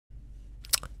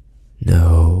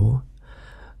No,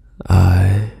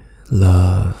 I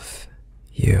love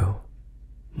you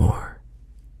more.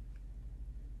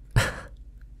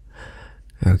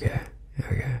 Okay,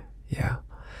 okay, yeah.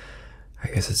 I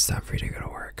guess it's time for you to go to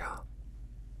work, huh?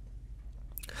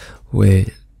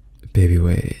 Wait, baby,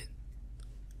 wait.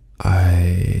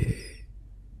 I.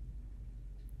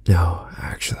 No,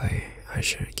 actually, I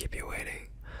shouldn't keep you waiting.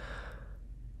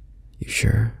 You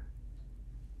sure?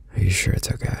 Are you sure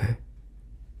it's okay?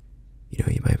 You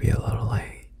know, you might be a little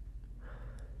late.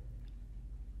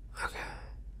 Okay,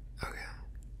 okay.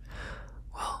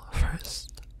 Well,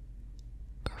 first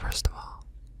of all,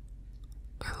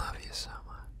 I love you so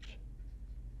much.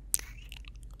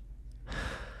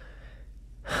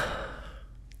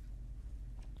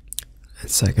 And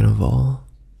second of all,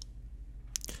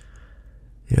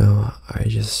 you know, I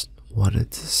just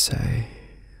wanted to say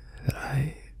that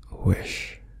I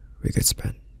wish we could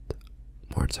spend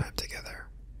more time together.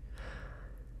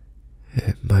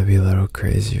 It might be a little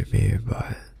crazy of me,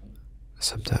 but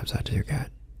sometimes I do get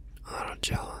a little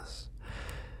jealous.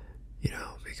 You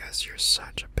know, because you're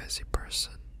such a busy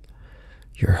person.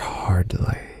 You're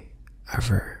hardly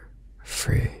ever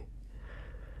free.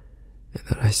 And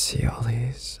then I see all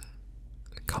these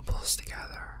couples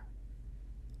together,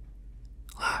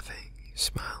 laughing,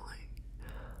 smiling.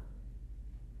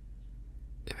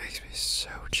 It makes me so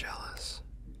jealous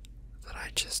that I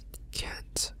just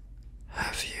can't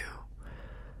have you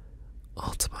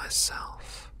all to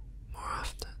myself more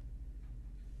often.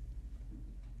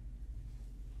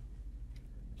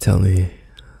 Tell me,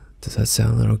 does that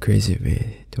sound a little crazy to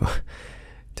me? Do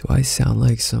I sound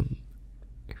like some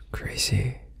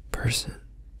crazy person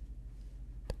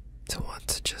to want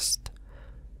to just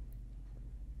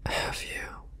have you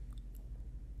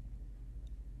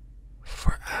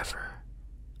forever,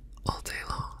 all day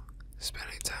long,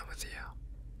 spending time with you?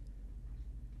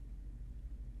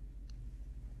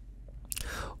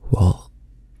 Well,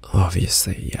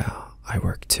 obviously, yeah, I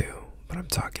work too, but I'm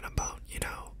talking about, you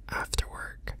know, after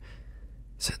work.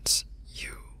 Since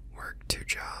you work 2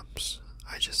 jobs,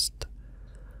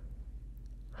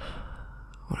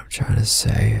 what I'm trying to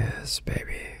say is,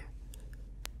 baby,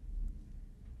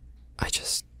 I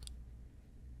just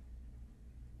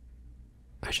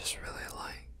really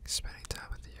like spending time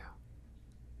with you.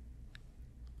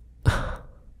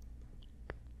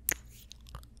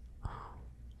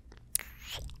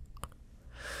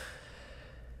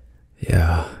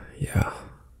 Yeah,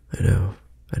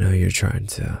 I know you're trying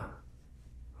to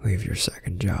leave your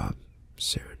second job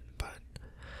soon, but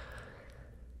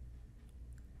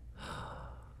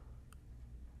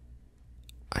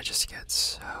I just get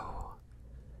so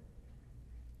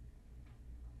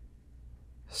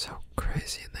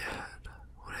crazy in the head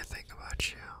when I think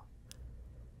about you.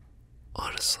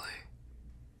 Honestly,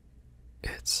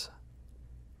 it's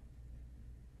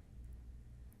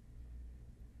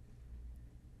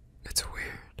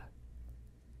weird.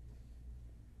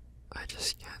 I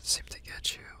just can't seem to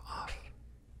get you off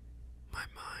my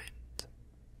mind.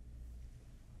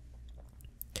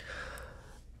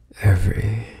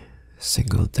 Every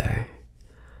single day,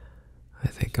 I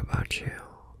think about you.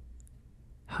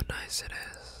 How nice it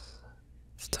is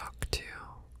to talk to you.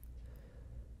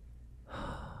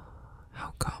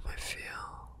 How calm I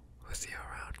feel with you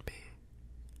around me.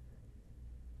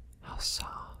 How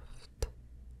soft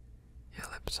your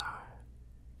lips are.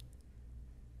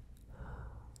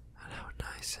 And how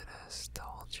nice it is to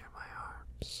hold you in my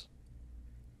arms.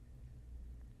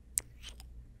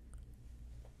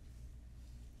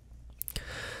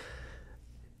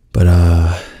 But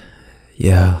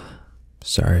yeah,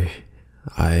 sorry.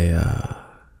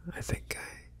 I think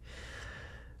I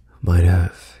might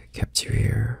have kept you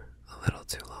here a little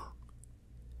too long.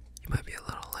 You might be a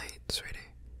little late, sweetie.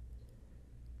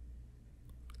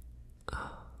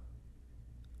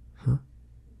 Huh?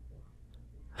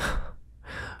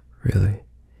 Really?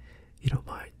 You don't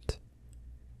mind?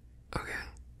 Okay,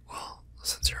 well,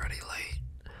 since you're already late,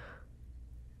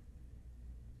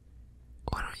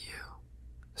 why don't you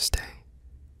stay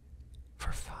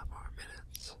for 5 more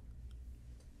minutes?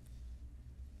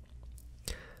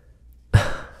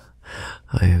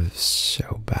 I am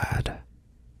so bad.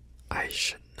 I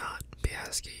should not be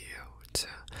asking you to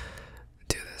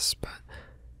do this, but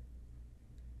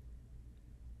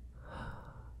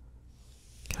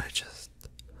can I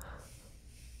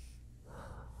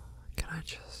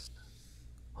just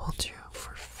hold you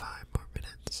for 5 more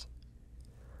minutes?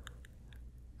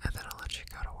 And then I'll let you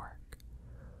go to work.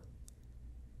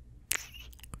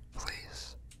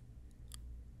 Please.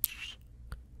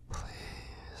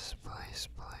 Please, please,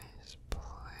 please,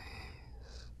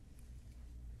 please.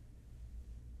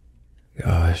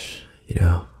 Gosh,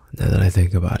 Now that I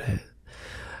think about it,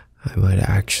 I might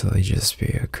actually just be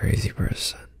a crazy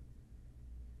person.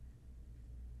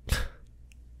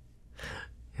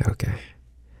 Okay,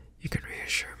 you can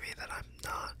reassure me that I'm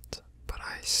not, but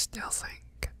I still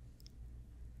think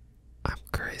I'm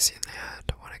crazy in the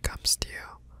head when it comes to you.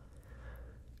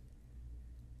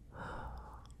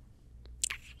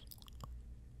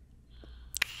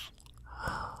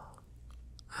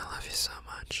 I love you so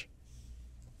much.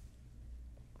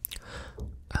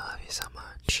 I love you so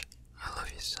much. I love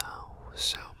you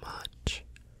so much.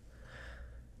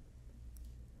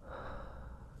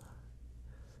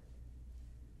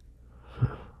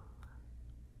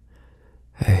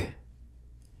 Hey,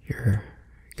 you're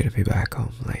gonna be back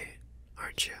home late,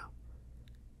 aren't you?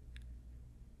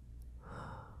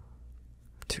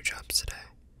 2 jobs today.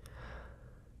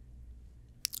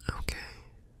 Okay,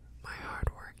 my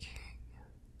hardworking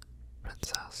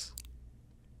princess.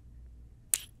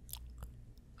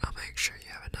 I'll make sure you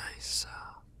have a nice,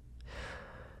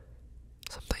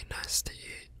 something nice to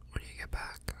eat when you get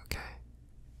back, okay?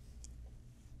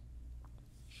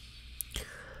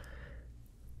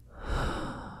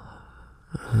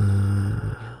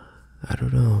 I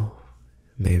don't know.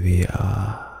 Maybe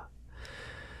I'll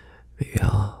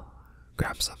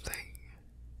grab something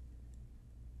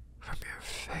from your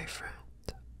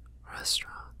favorite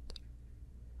restaurant.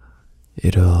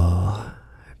 It'll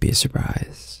be a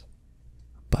surprise,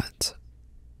 but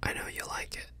I know you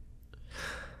like it.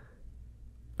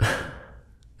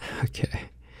 Okay,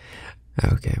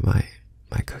 my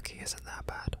cooking isn't that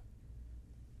bad.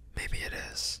 Maybe it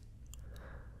is.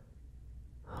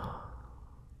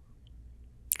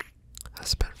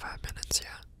 Has it been 5 minutes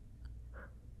yet?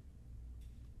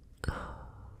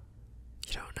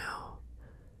 You don't know.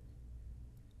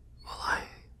 Well, I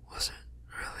wasn't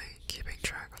really keeping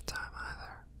track of time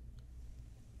either.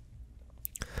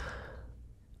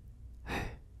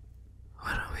 Hey,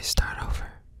 why don't we start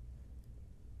over?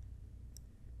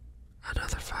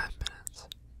 Another 5 minutes.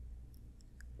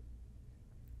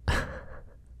 I'm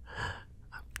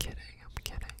kidding.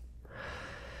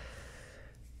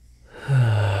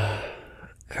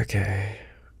 Okay.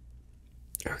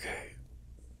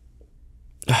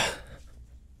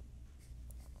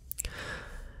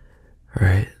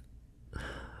 Alright. I'm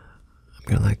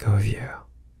gonna let go of you.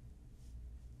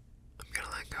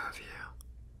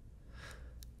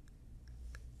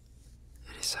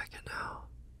 Any second now.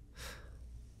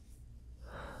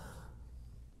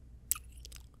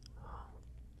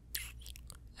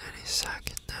 Any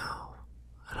second now.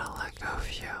 And I'll let go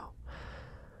of you.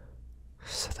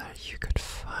 So that you could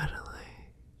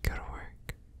finally go to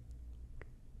work.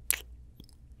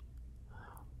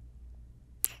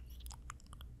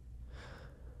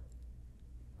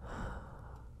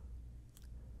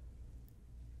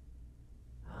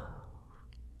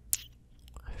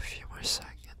 A few more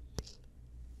seconds.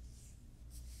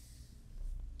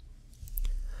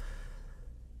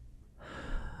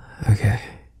 Okay.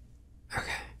 I'm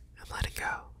letting go.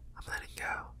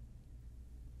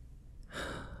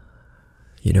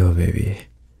 You know, baby,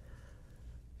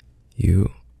 you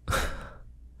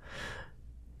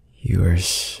are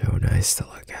so nice to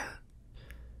look at.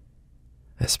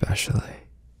 Especially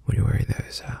when you're wearing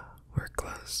those work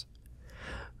clothes.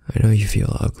 I know you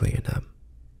feel ugly in them.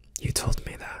 You told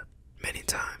me that many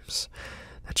times,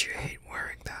 that you hate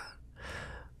wearing that.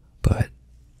 But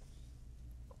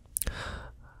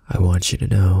I want you to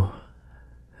know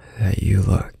that you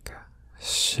look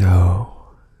so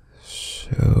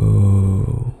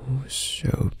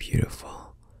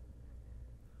beautiful.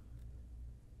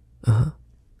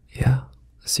 Yeah,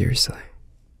 seriously.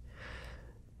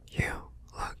 You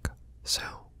look so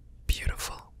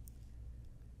beautiful.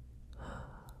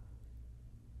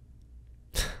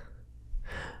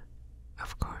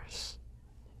 Of course.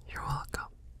 You're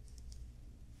welcome.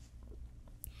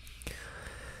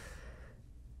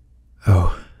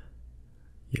 Oh,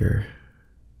 you're...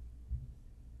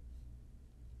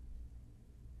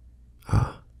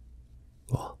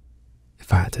 well,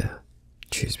 if I had to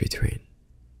choose between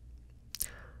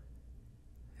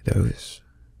those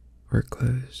work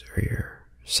clothes or your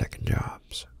second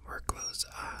job's work clothes,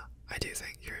 I do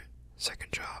think your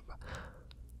second job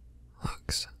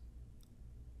looks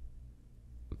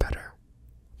better,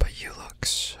 but you look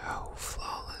so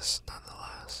flawless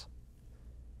nonetheless.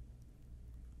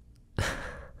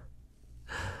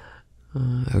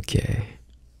 Okay.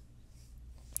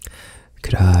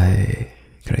 Could I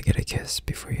get a kiss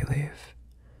before you leave?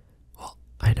 Well,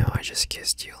 I know I just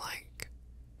kissed you like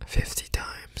 50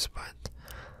 times, but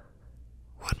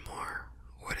one more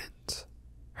wouldn't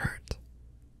hurt.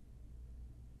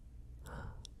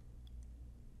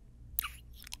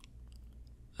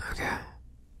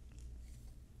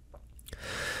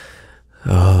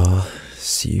 I'll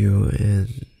see you in.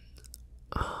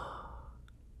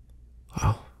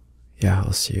 Oh, yeah,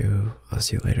 I'll see you. I'll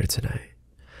see you later tonight.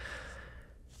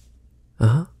 Uh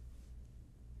huh.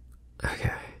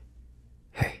 Okay.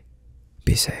 Hey,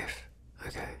 be safe.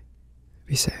 Okay,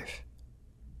 be safe.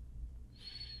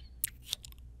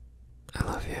 I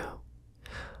love you.